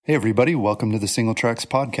Hey everybody, welcome to the Single Tracks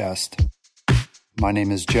Podcast. My name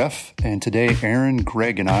is Jeff, and today Aaron,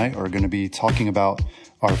 Greg, and I are going to be talking about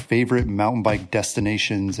our favorite mountain bike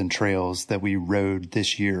destinations and trails that we rode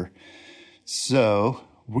this year. So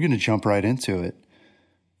we're going to jump right into it.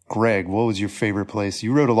 Greg, what was your favorite place?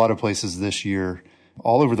 You rode a lot of places this year,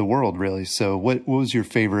 all over the world really. So what was your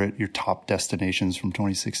top destinations from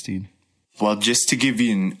 2016? Well, just to give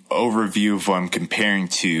you an overview of what I'm comparing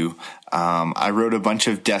to, I rode a bunch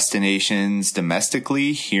of destinations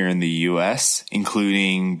domestically here in the U.S.,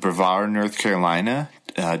 including Brevard, North Carolina,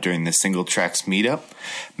 during the Single Tracks meetup,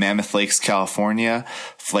 Mammoth Lakes, California,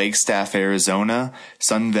 Flagstaff, Arizona,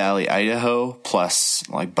 Sun Valley, Idaho, plus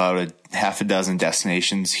about a half a dozen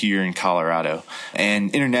destinations here in Colorado.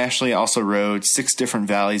 And internationally, I also rode 6 different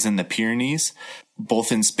valleys in the Pyrenees,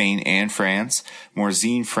 both in Spain and France,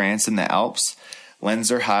 Morzine, France in the Alps,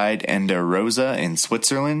 Lenzerheide and Rosa in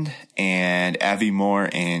Switzerland, and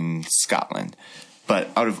Aviemore in Scotland. But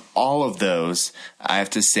out of all of those, I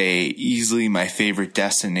have to say easily my favorite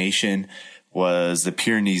destination was the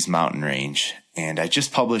Pyrenees mountain range. And I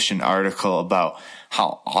just published an article about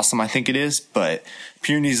how awesome I think it is, but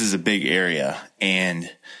Pyrenees is a big area.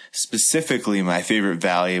 And specifically, my favorite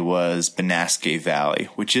valley was Benasque Valley,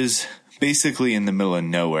 which is basically in the middle of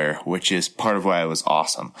nowhere, which is part of why it was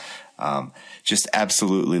awesome. Just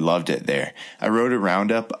absolutely loved it there. I wrote a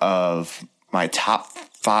roundup of my top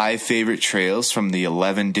 5 favorite trails from the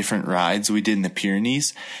 11 different rides we did in the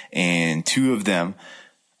Pyrenees, and 2 of them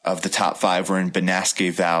of the top 5 were in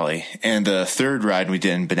Benasque Valley. And the 3rd ride we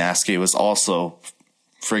did in Benasque was also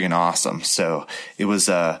friggin' awesome. So it was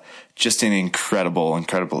just an incredible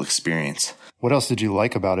experience. What else did you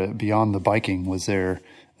like about it beyond the biking? Was there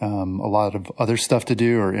a lot of other stuff to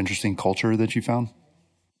do or interesting culture that you found?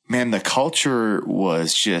 Man, the culture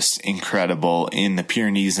was just incredible in the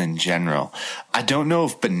Pyrenees in general. I don't know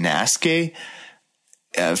if Benasque,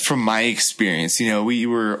 from my experience, we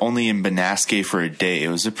were only in Benasque for a day. It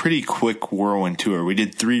was a pretty quick whirlwind tour. We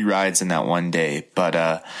did 3 rides in that one day, but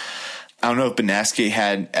I don't know if Benasque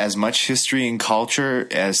had as much history and culture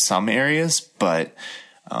as some areas, but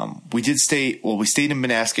we stayed in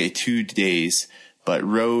Benasque 2 days, but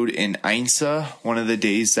rode in Ainsa one of the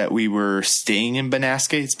days that we were staying in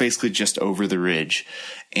Benasque. It's basically just over the ridge.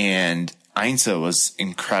 And Ainsa was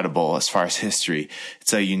incredible as far as history.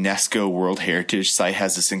 It's a UNESCO World Heritage Site,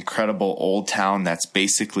 has this incredible old town that's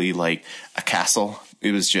basically like a castle.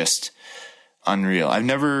 It was just unreal. I've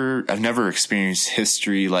never experienced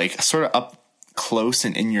history like sort of up close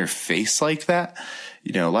and in your face like that.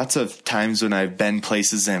 Lots of times when I've been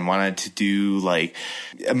places and wanted to do like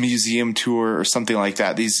a museum tour or something like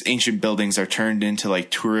that, these ancient buildings are turned into like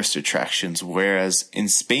tourist attractions, whereas in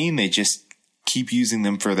Spain, they just keep using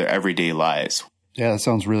them for their everyday lives. Yeah, that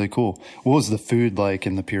sounds really cool. What was the food like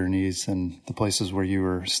in the Pyrenees and the places where you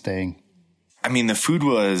were staying? I mean, the food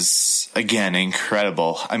was, again,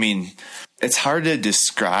 incredible. I mean, it's hard to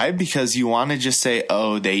describe because you want to just say,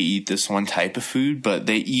 oh, they eat this one type of food, but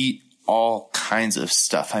they eat all kinds of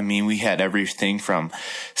stuff. I mean, we had everything from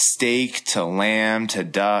steak to lamb to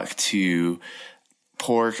duck to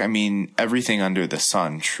pork. I mean, everything under the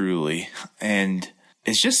sun, truly. And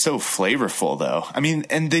it's just so flavorful, though. I mean,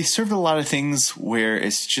 and they serve a lot of things where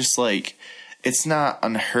it's just like, it's not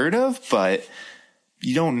unheard of, but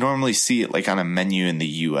you don't normally see it like on a menu in the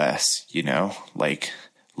U.S., like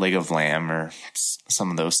leg of lamb or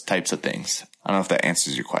some of those types of things. I don't know if that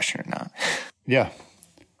answers your question or not. Yeah,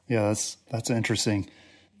 that's interesting.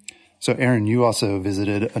 So, Aaron, you also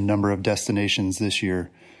visited a number of destinations this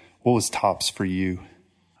year. What was tops for you?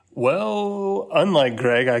 Well, unlike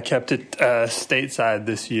Greg, I kept it stateside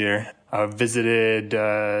this year. I visited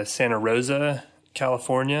Santa Rosa,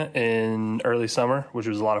 California in early summer, which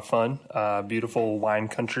was a lot of fun. Beautiful wine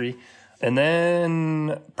country. And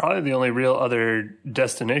then probably the only real other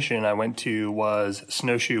destination I went to was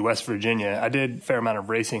Snowshoe, West Virginia. I did a fair amount of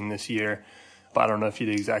racing this year, but I don't know if you'd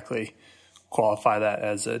exactly qualify that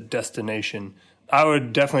as a destination. I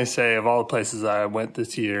would definitely say of all the places I went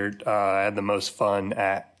this year, I had the most fun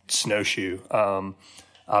at Snowshoe.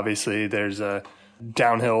 Obviously, there's a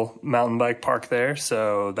downhill mountain bike park there,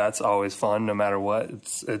 so that's always fun no matter what.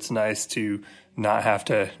 It's nice to not have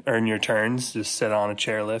to earn your turns, just sit on a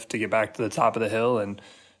chairlift to get back to the top of the hill and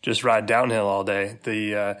just ride downhill all day.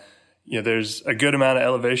 There's a good amount of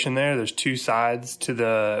elevation there. There's 2 sides to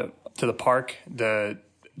the park.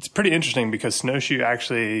 It's pretty interesting because Snowshoe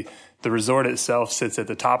actually, the resort itself sits at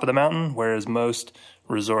the top of the mountain, whereas most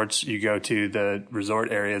resorts you go to the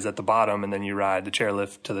resort areas at the bottom and then you ride the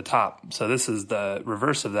chairlift to the top. So this is the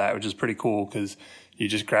reverse of that, which is pretty cool because you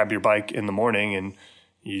just grab your bike in the morning and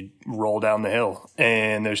you roll down the hill.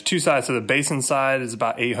 And there's two sides. So the basin side is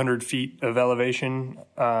about 800 feet of elevation.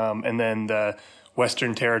 And then the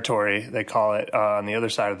Western Territory, they call it, on the other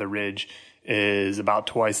side of the ridge is about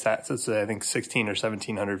twice that. So it's, I think, 16 or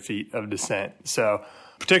 1,700 feet of descent. So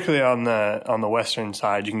particularly on the western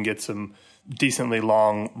side, you can get some decently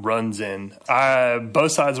long runs in.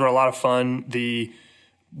 Both sides were a lot of fun. The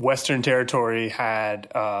Western Territory had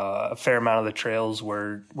a fair amount of the trails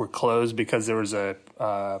were closed because there was a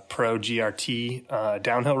pro GRT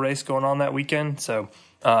downhill race going on that weekend. So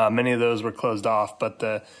many of those were closed off. But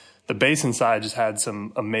the basin side just had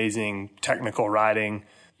some amazing technical riding.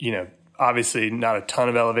 Obviously not a ton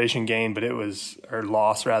of elevation gain, but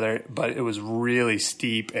loss rather. But it was really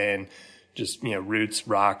steep and just roots,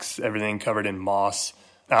 rocks, everything covered in moss.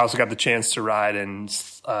 I also got the chance to ride in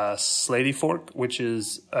Slady Fork, which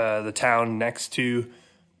is the town next to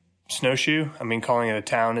Snowshoe. I mean, calling it a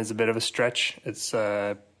town is a bit of a stretch. It's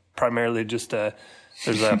primarily just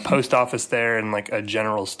there's a post office there and like a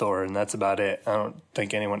general store, and that's about it. I don't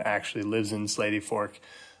think anyone actually lives in Slady Fork.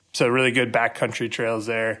 So really good backcountry trails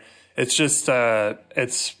there. It's just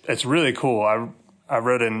it's really cool. I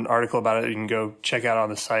wrote an article about it. You can go check out on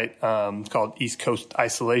the site. It's called East Coast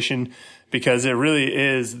Isolation, because it really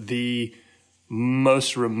is the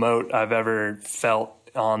most remote I've ever felt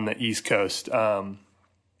on the East Coast.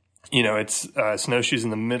 It's Snowshoe's in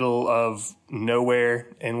the middle of nowhere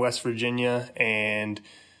in West Virginia, and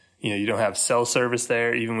you don't have cell service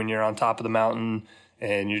there even when you're on top of the mountain,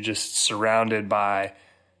 and you're just surrounded by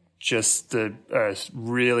just the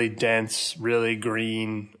really dense, really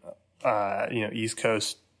green East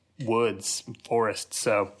Coast woods, forests.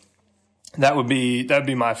 So that would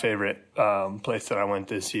be my favorite place that I went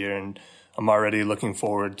this year, and I'm already looking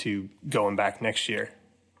forward to going back next year.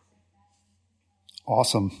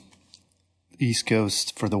 Awesome. East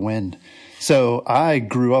Coast for the win. So I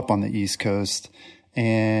grew up on the East Coast,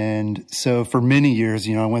 and so for many years,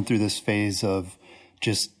 I went through this phase of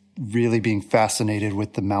just really being fascinated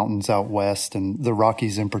with the mountains out west and the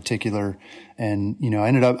Rockies in particular. And,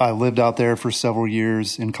 I lived out there for several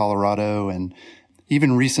years in Colorado. And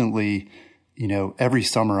even recently, every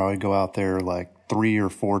summer I would go out there like 3 or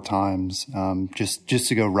 4 times, just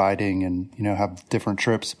to go riding and, have different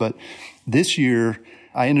trips. But this year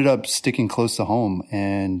I ended up sticking close to home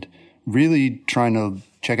and really trying to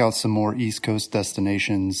check out some more East Coast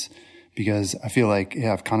destinations, because I feel like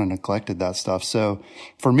I've kind of neglected that stuff. So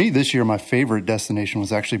for me this year, my favorite destination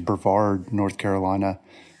was actually Brevard, North Carolina,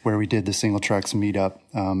 where we did the Single Tracks meetup.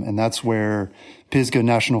 And that's where Pisgah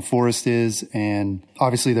National Forest is. And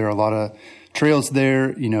obviously there are a lot of trails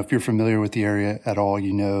there. If you're familiar with the area at all,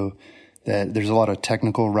 that there's a lot of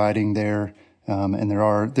technical riding there. And there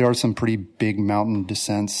are some pretty big mountain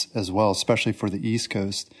descents as well, especially for the East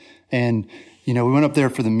Coast. And, we went up there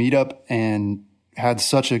for the meetup and had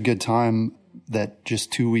such a good time that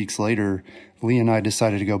just 2 weeks later, Lee and I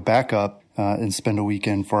decided to go back up and spend a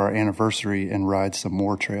weekend for our anniversary and ride some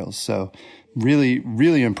more trails. So really,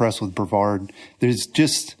 really impressed with Brevard. There's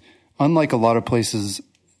just, unlike a lot of places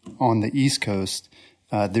on the East Coast,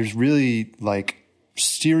 there's really like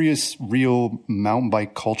serious, real mountain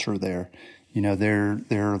bike culture there. There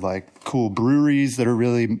are like cool breweries that are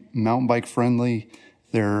really mountain bike friendly.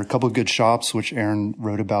 There are a couple of good shops, which Aaron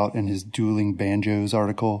wrote about in his Dueling Banjos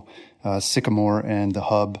article, Sycamore and The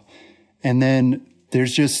Hub. And then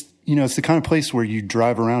there's just, it's the kind of place where you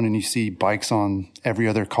drive around and you see bikes on every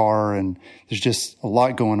other car, and there's just a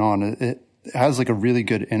lot going on. It has like a really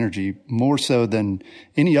good energy, more so than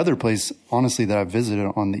any other place, honestly, that I've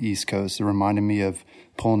visited on the East Coast. It reminded me of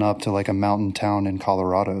pulling up to like a mountain town in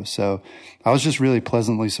Colorado. So I was just really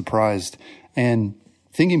pleasantly surprised. And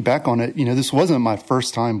thinking back on it, this wasn't my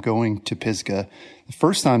first time going to Pisgah. The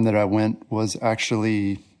first time that I went was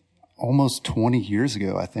actually almost 20 years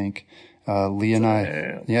ago, I think. Lee and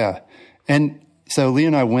I, yeah. And so Lee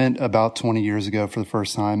and I went about 20 years ago for the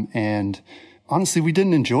first time, and honestly, we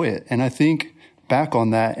didn't enjoy it. And I think back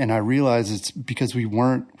on that, and I realized it's because we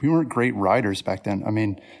weren't great riders back then. I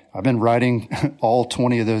mean, I've been riding all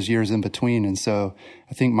 20 of those years in between. And so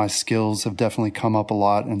I think my skills have definitely come up a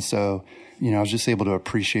lot. And so, I was just able to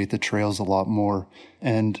appreciate the trails a lot more.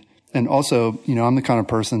 And also, I'm the kind of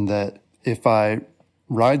person that if I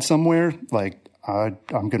ride somewhere, like I'm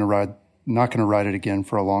not going to ride it again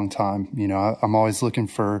for a long time. I'm always looking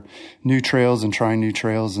for new trails and trying new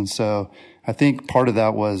trails. And so I think part of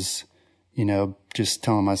that was, just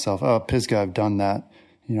telling myself, oh, Pisgah, I've done that.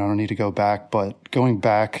 I don't need to go back. But going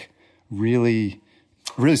back really,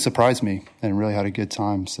 really surprised me and really had a good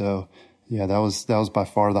time. So yeah, that was by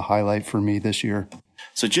far the highlight for me this year.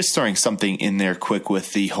 So just throwing something in there quick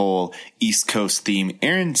with the whole East Coast theme.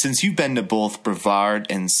 Aaron, since you've been to both Brevard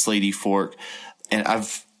and Slady Fork, and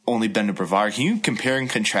I've only been to Brevard, can you compare and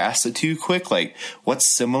contrast the two quick? Like,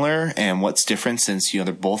 what's similar and what's different, since,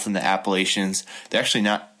 they're both in the Appalachians? They're actually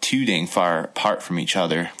not too dang far apart from each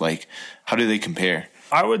other. Like, how do they compare?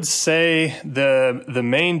 I would say the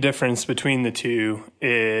main difference between the two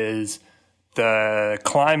is the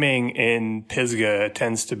climbing in Pisgah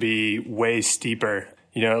tends to be way steeper.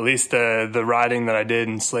 At least the riding that I did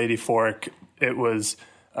in Slady Fork, it was,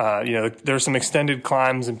 there were some extended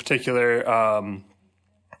climbs in particular.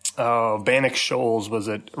 Bannock Shoals was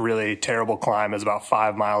a really terrible climb. It was about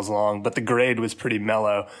 5 miles long, but the grade was pretty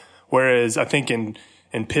mellow. Whereas I think in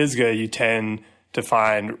Pisgah, you tend to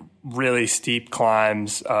find really steep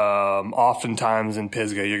climbs. Oftentimes in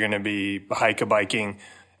Pisgah, you're going to be hike-a-biking.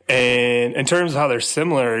 And in terms of how they're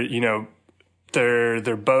similar,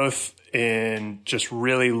 they're both in just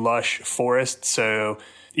really lush forest. So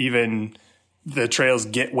even the trails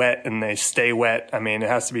get wet and they stay wet. I mean, it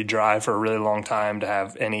has to be dry for a really long time to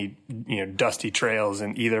have any, dusty trails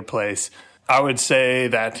in either place. I would say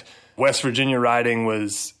that West Virginia riding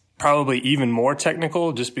was probably even more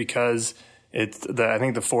technical, just because I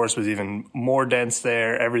think the forest was even more dense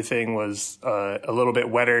there. Everything was a little bit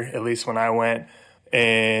wetter, at least when I went.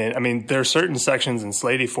 And I mean, there are certain sections in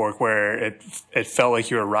Slady Fork where it felt like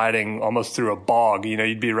you were riding almost through a bog.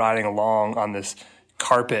 You'd be riding along on this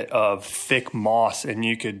carpet of thick moss, and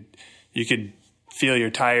you could feel your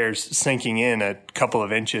tires sinking in a couple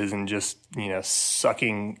of inches and just,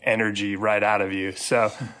 sucking energy right out of you.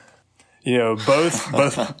 So,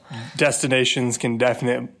 both destinations can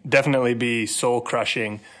definitely be soul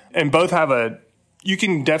crushing, and both have you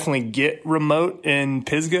can definitely get remote in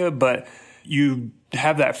Pisgah, but you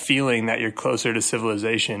have that feeling that you're closer to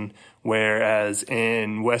civilization. Whereas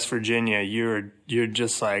in West Virginia, you're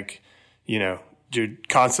just like, you're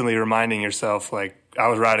constantly reminding yourself, like, I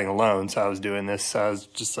was riding alone, so I was doing this. So I was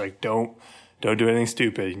just like, don't do anything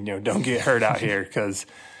stupid. Don't get hurt out here, because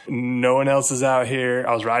no one else is out here.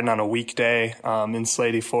 I was riding on a weekday in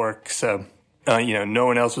Slady Fork, so no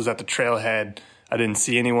one else was at the trailhead. I didn't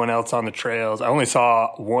see anyone else on the trails. I only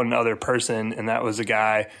saw one other person, and that was a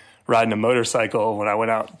guy riding a motorcycle when I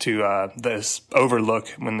went out to this overlook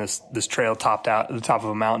when this trail topped out at the top of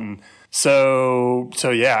a mountain. So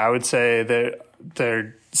yeah, I would say that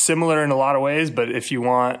they're similar in a lot of ways, but if you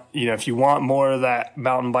want more of that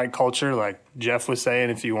mountain bike culture, like Jeff was saying,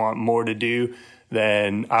 if you want more to do,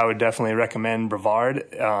 then I would definitely recommend Brevard.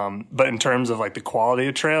 But in terms of like the quality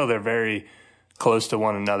of trail, they're very close to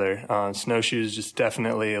one another. Snowshoes just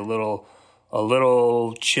definitely a little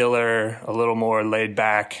chiller, a little more laid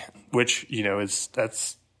back, which,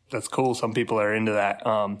 that's cool. Some people are into that.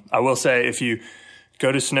 I will say, if you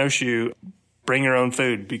go to Snowshoe, bring your own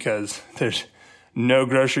food, because there's no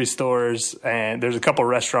grocery stores, and there's a couple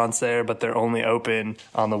restaurants there, but they're only open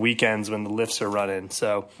on the weekends when the lifts are running.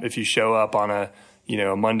 So if you show up on a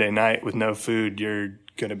Monday night with no food, you're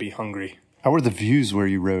going to be hungry. How were the views where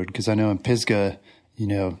you rode? Because I know in Pisgah,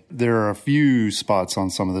 there are a few spots on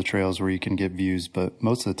some of the trails where you can get views, but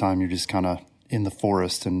most of the time you're just kind of in the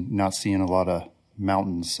forest and not seeing a lot of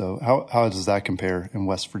mountains. So how does that compare in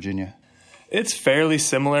West Virginia? It's fairly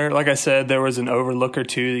similar. Like I said, there was an overlook or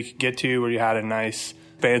two that you could get to where you had a nice,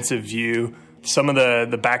 expansive view. Some of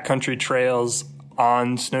the backcountry trails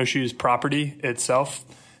on Snowshoe's property itself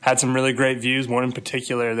had some really great views. One in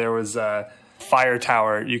particular, there was a fire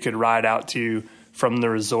tower you could ride out to from the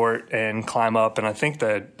resort and climb up. And I think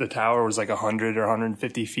the tower was like 100 or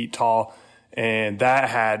 150 feet tall. And that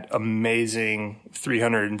had amazing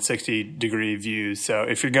 360-degree views. So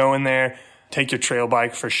if you're going there, take your trail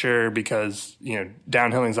bike for sure, because,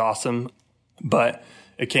 downhilling's awesome, but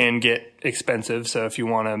it can get expensive. So if you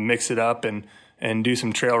want to mix it up and do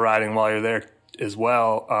some trail riding while you're there as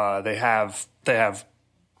well, they have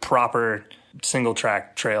proper single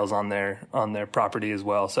track trails on their property as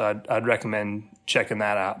well. So I'd recommend checking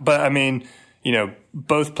that out. But I mean,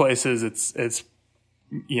 both places, it's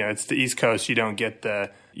the East Coast. You don't get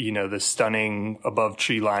the stunning above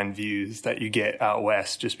tree line views that you get out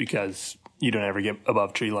west, just because you don't ever get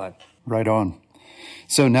above tree line. Right on.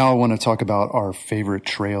 So now I want to talk about our favorite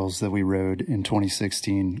trails that we rode in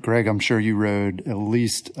 2016. Greg, I'm sure you rode at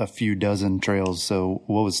least a few dozen trails. So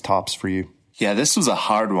what was tops for you? Yeah, this was a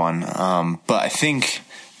hard one. But I think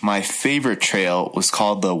my favorite trail was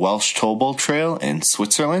called the Welsh Tobel Trail in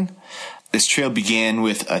Switzerland. This trail began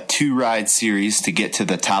with a 2-ride series to get to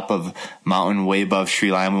the top of mountain way above tree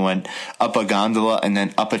line. We went up a gondola and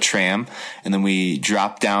then up a tram, and then we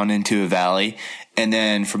dropped down into a valley. And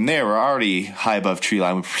then from there, we're already high above tree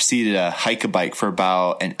line. We proceeded to hike a bike for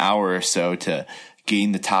about an hour or so to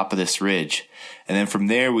gain the top of this ridge. And then from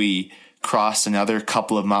there, we crossed another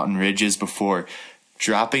couple of mountain ridges before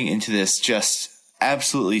dropping into this just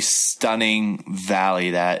absolutely stunning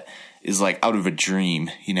valley that is like out of a dream,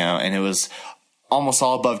 and it was almost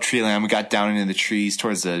all above tree line. We got down into the trees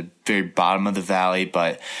towards the very bottom of the valley,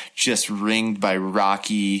 but just ringed by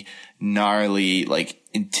rocky, gnarly, like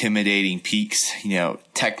intimidating peaks,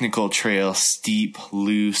 technical trail, steep,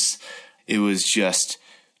 loose. It was just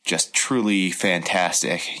truly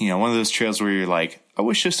fantastic. One of those trails where you're like, I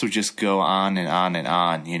wish this would just go on and on and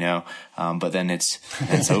on, but then it's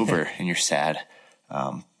over and you're sad.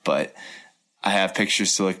 But I have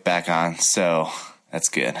pictures to look back on, so that's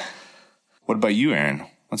good. What about you, Aaron?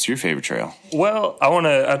 What's your favorite trail? Well, I want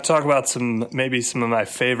to talk about some of my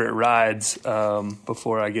favorite rides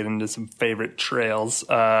before I get into some favorite trails.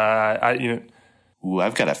 I've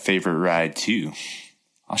got a favorite ride too.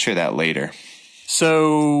 I'll share that later.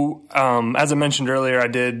 So, as I mentioned earlier, I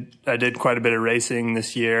did quite a bit of racing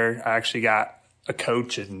this year. I actually got a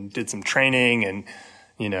coach and did some training and,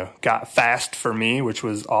 got fast for me, which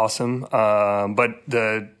was awesome. But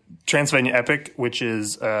the Transylvania Epic, which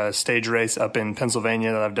is a stage race up in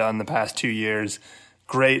Pennsylvania that I've done the past 2 years,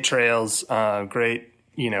 great trails, great,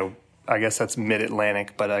 I guess that's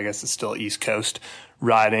mid-Atlantic, but I guess it's still East Coast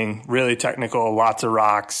riding, really technical, lots of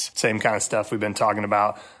rocks, same kind of stuff we've been talking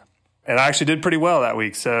about. And I actually did pretty well that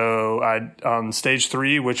week. So on stage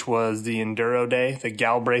 3, which was the Enduro day, the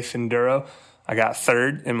Galbraith Enduro, I got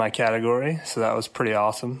third in my category. So that was pretty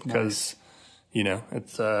awesome because,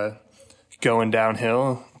 it's going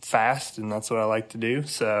downhill fast, and that's what I like to do.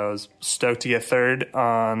 So I was stoked to get third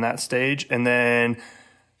on that stage. And then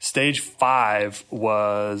stage 5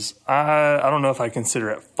 was, I don't know if I consider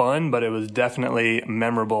it fun, but it was definitely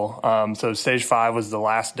memorable. So stage 5 was the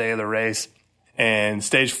last day of the race. And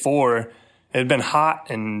stage 4, it had been hot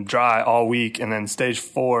and dry all week. And then stage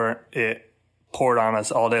 4, it poured on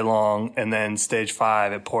us all day long. And then stage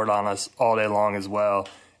 5, it poured on us all day long as well.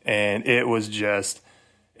 And it was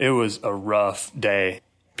a rough day.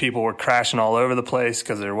 People were crashing all over the place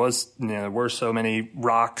because there were so many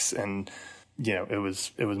rocks, and, it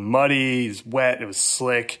was muddy, it was wet, it was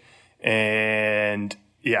slick. And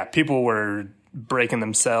yeah, people were breaking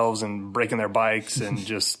themselves and breaking their bikes and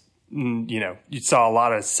just, you saw a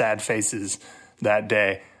lot of sad faces that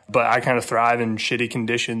day. But I kind of thrive in shitty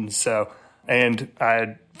conditions. So, and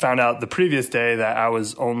I found out the previous day that I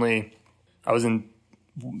was in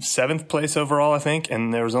 7th place overall, I think,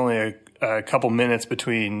 and there was only a couple minutes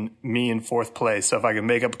between me and 4th place. So if I could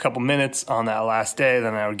make up a couple minutes on that last day,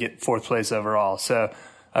 then I would get 4th place overall. So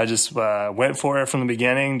I just went for it from the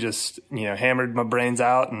beginning, just, hammered my brains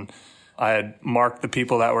out, and I had marked the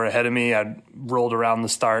people that were ahead of me. I'd rolled around the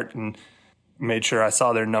start and made sure I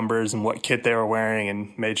saw their numbers and what kit they were wearing,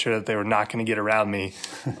 and made sure that they were not going to get around me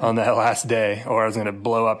on that last day, or I was going to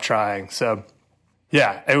blow up trying. So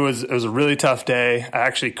yeah, it was a really tough day. I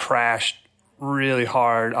actually crashed really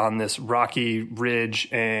hard on this rocky ridge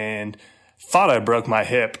and thought I broke my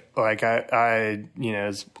hip. Like I it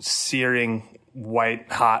was searing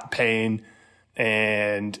white hot pain.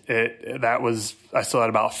 And I still had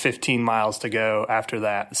about 15 miles to go after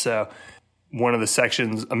that. So one of the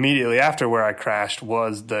sections immediately after where I crashed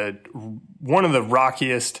was one of the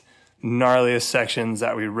rockiest, gnarliest sections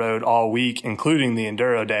that we rode all week, including the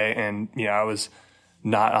Enduro day. And, I was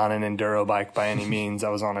not on an Enduro bike by any means. I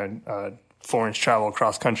was on a 4-inch travel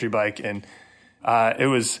cross-country bike. And it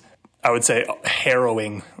was, I would say,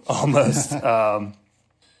 harrowing almost.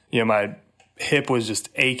 My hip was just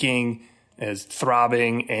aching. It was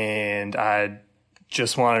throbbing, and I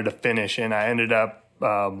just wanted to finish. And I ended up,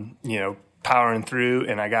 powering through,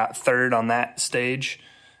 and I got third on that stage,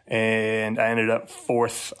 and I ended up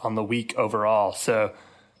 4th on the week overall. So,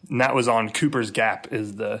 and that was on Cooper's Gap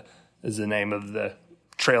is the name of the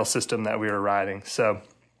trail system that we were riding. So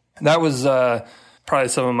that was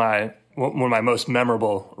probably one of my most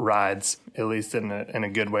memorable rides, at least in a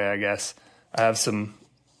good way, I guess. I have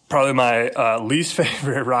probably my least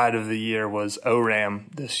favorite ride of the year was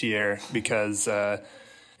ORAM this year because,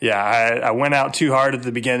 I went out too hard at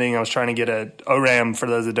the beginning. I was trying to get ORAM, for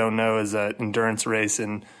those that don't know, is an endurance race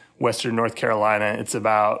in Western North Carolina. It's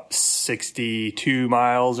about 62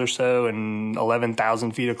 miles or so and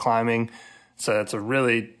 11,000 feet of climbing. So it's a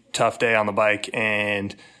really tough day on the bike,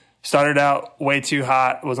 and started out way too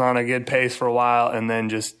hot, was on a good pace for a while, and then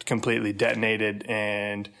just completely detonated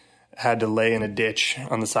and had to lay in a ditch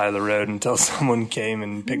on the side of the road until someone came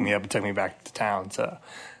and picked me up and took me back to town. So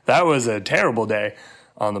that was a terrible day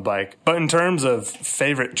on the bike. But in terms of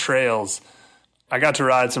favorite trails, I got to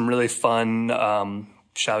ride some really fun,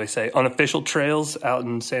 shall we say, unofficial trails out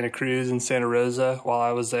in Santa Cruz and Santa Rosa while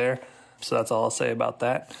I was there. So that's all I'll say about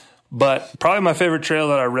that. But probably my favorite trail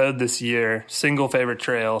that I rode this year, single favorite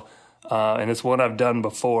trail, and it's one I've done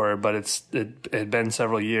before, but it had been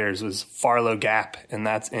several years, was Farlow Gap, and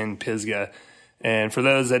that's in Pisgah. And for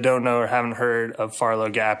those that don't know or haven't heard of Farlow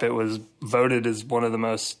Gap, it was voted as one of the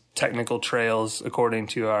most technical trails according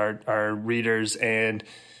to our readers, and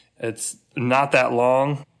it's not that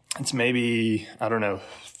long. It's maybe,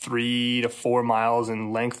 3 to 4 miles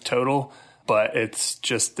in length total, but it's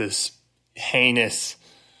just this heinous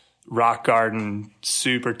rock garden,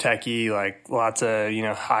 super techie, like lots of,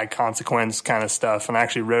 high consequence kind of stuff. And I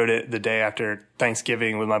actually rode it the day after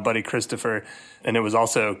Thanksgiving with my buddy Christopher, and it was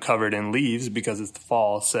also covered in leaves because it's the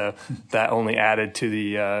fall. So that only added to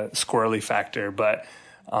the squirrely factor. But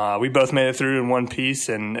we both made it through in one piece,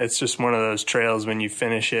 and it's just one of those trails when you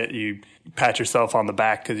finish it, you pat yourself on the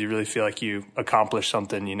back because you really feel like you accomplished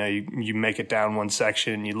something. You make it down one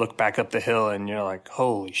section, you look back up the hill, and you're like,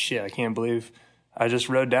 holy shit, I can't believe I just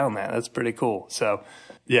rode down that. That's pretty cool. So,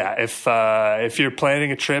 yeah, if you're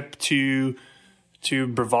planning a trip to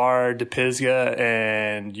Brevard, to Pisgah,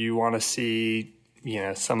 and you want to see,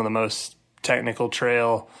 some of the most technical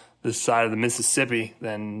trail this side of the Mississippi,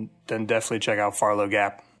 then definitely check out Farlow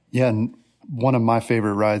Gap. Yeah, and one of my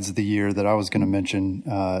favorite rides of the year that I was going to mention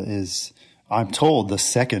is, I'm told, the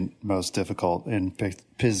second most difficult in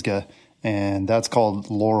Pisgah, and that's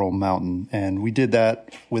called Laurel Mountain. And we did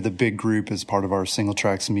that with a big group as part of our Single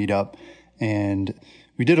Tracks meetup. And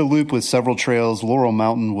we did a loop with several trails. Laurel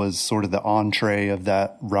Mountain was sort of the entree of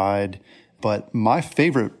that ride. But my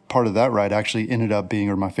favorite part of that ride actually ended up being,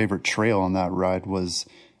 or my favorite trail on that ride, was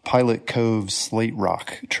Pilot Cove Slate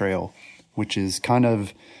Rock Trail, which is kind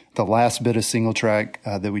of the last bit of single track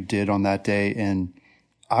that we did on that day. And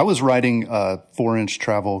I was riding a 4-inch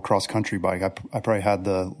travel cross country bike. I probably had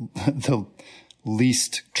the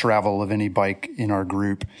least travel of any bike in our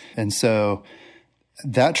group. And so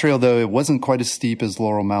that trail, though, it wasn't quite as steep as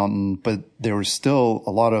Laurel Mountain, but there was still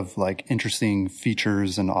a lot of like interesting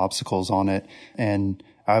features and obstacles on it. And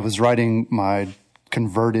I was riding my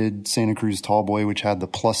converted Santa Cruz Tallboy, which had the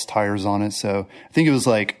plus tires on it. So I think it was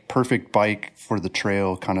like perfect bike for the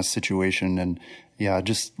trail kind of situation. And yeah, I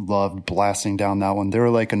just loved blasting down that one. There were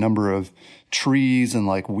like a number of trees and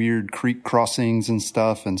like weird creek crossings and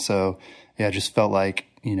stuff. And so, yeah, I just felt like,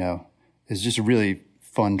 it's just a really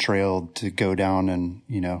fun trail to go down and,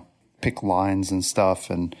 pick lines and stuff.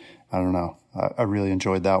 And I don't know, I really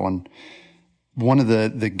enjoyed that one. One of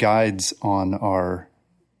the guides on our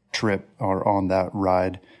trip or on that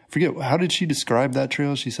ride, I forget, how did she describe that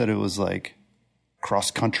trail? She said it was like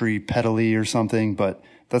cross country pedally or something, but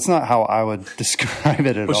that's not how I would describe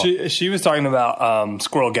it at all. She was talking about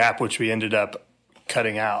Squirrel Gap, which we ended up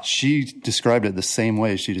cutting out. She described it the same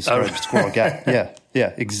way she described Squirrel Gap.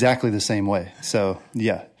 Yeah, exactly the same way. So,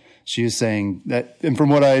 yeah, she was saying that, and from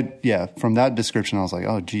that description, I was like,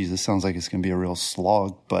 oh, geez, this sounds like it's going to be a real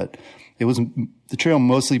slog. But the trail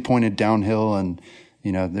mostly pointed downhill, and,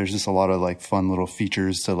 there's just a lot of like fun little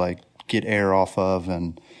features to like get air off of.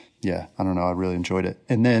 And yeah, I don't know, I really enjoyed it.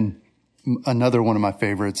 And then another one of my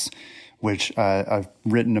favorites, which I've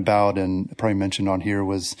written about and probably mentioned on here,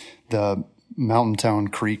 was the Mountain Town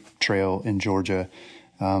Creek Trail in Georgia.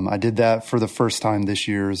 I did that for the first time this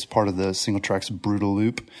year as part of the Single Tracks Brutal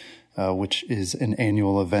Loop, which is an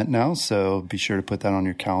annual event now. So be sure to put that on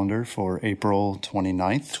your calendar for April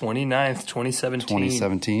 29th.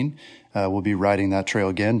 2017. We'll be riding that trail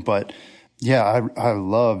again. But yeah, I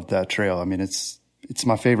love that trail. I mean, it's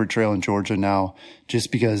my favorite trail in Georgia now,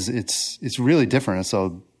 just because it's really different. It's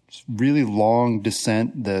a really long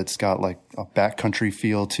descent that's got like a backcountry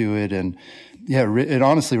feel to it. And yeah, it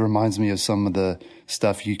honestly reminds me of some of the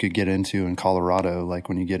stuff you could get into in Colorado, like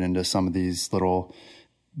when you get into some of these little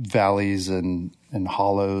valleys and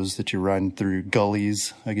hollows that you're riding through,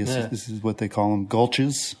 gullies, I guess this is what they call them,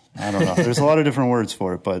 gulches. I don't know. There's a lot of different words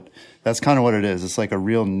for it, but that's kind of what it is. It's like a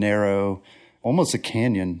real narrow, almost a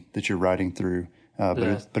canyon that you're riding through.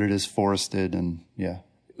 But it is forested, and yeah.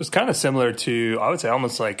 It was kind of similar to, I would say,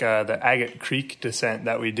 almost like the Agate Creek descent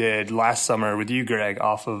that we did last summer with you, Greg,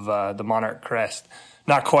 off of the Monarch Crest.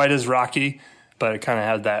 Not quite as rocky, but it kind of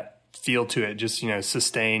had that feel to it. Just,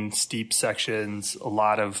 sustained steep sections, a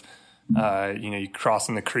lot of, you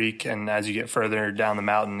crossing the creek, and as you get further down the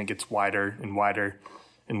mountain, it gets wider and wider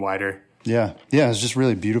and wider. Yeah, it's just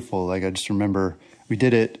really beautiful. Like, I just remember we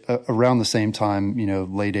did it around the same time,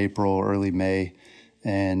 late April, early May.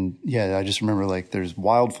 And yeah, I just remember like there's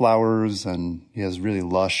wildflowers, and it's really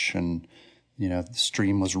lush, and the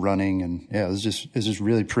stream was running, and yeah, it was just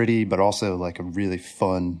really pretty, but also like a really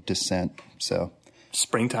fun descent. So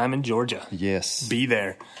springtime in Georgia. Yes. Be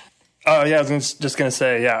there. Oh yeah. I was just going to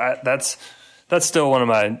say, yeah, that's still one of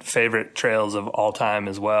my favorite trails of all time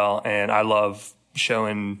as well. And I love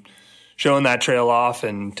showing that trail off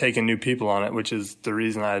and taking new people on it, which is the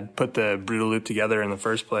reason I put the Brutal Loop together in the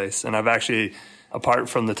first place. And I've actually, apart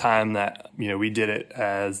from the time that, we did it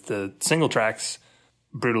as the single tracks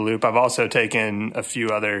Brutal Loop, I've also taken a few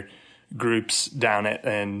other groups down it,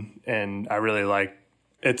 and I really like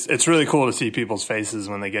it's really cool to see people's faces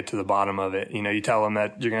when they get to the bottom of it. You tell them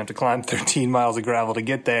that you're going to have to climb 13 miles of gravel to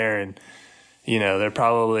get there, and they're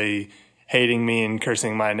probably hating me and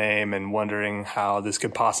cursing my name and wondering how this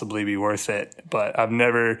could possibly be worth it. But I've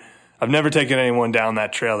never taken anyone down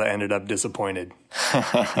that trail that ended up disappointed.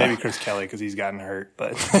 Maybe Chris Kelly, because he's gotten hurt.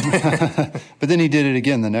 But but then he did it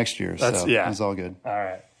again the next year, so yeah. It was all good. All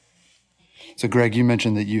right. So, Greg, you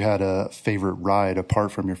mentioned that you had a favorite ride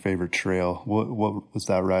apart from your favorite trail. What was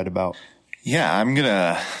that ride about? Yeah, I'm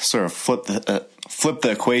gonna sort of flip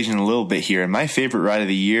the equation a little bit here. And my favorite ride of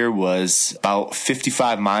the year was about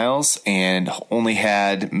 55 miles and only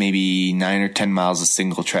had maybe 9 or 10 miles of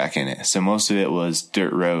single track in it. So most of it was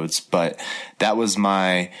dirt roads, but that was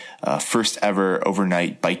my first ever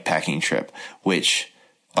overnight bike packing trip, which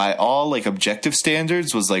by all like objective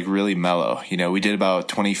standards was like really mellow. We did about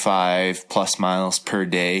 25 plus miles per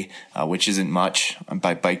day, which isn't much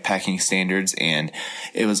by bike packing standards. And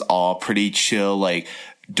it was all pretty chill, like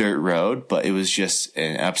dirt road, but it was just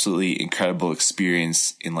an absolutely incredible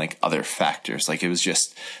experience in like other factors. Like it was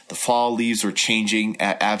just the fall leaves were changing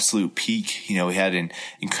at absolute peak. We had an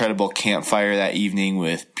incredible campfire that evening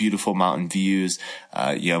with beautiful mountain views.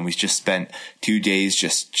 We just spent 2 days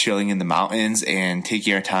just chilling in the mountains and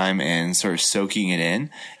taking our time and sort of soaking it in.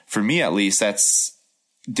 For me, at least, that's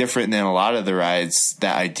different than a lot of the rides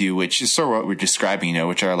that I do, which is sort of what we're describing,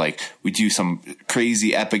 which are like, we do some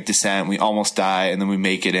crazy epic descent, we almost die, and then we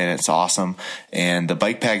make it in. It's awesome. And the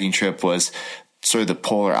bikepacking trip was sort of the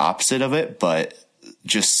polar opposite of it, but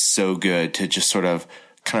just so good to just sort of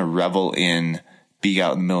kind of revel in being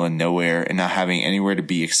out in the middle of nowhere and not having anywhere to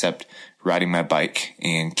be except riding my bike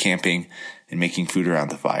and camping and making food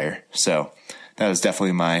around the fire. So that was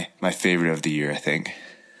definitely my favorite of the year, I think.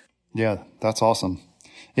 Yeah, that's awesome.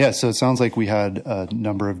 Yeah, so it sounds like we had a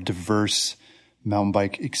number of diverse mountain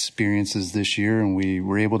bike experiences this year, and we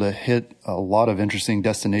were able to hit a lot of interesting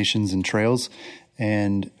destinations and trails.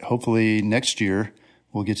 And hopefully next year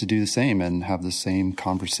we'll get to do the same and have the same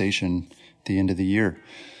conversation at the end of the year.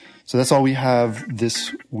 So that's all we have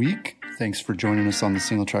this week. Thanks for joining us on the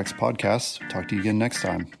Single Tracks podcast. Talk to you again next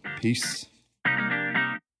time. Peace.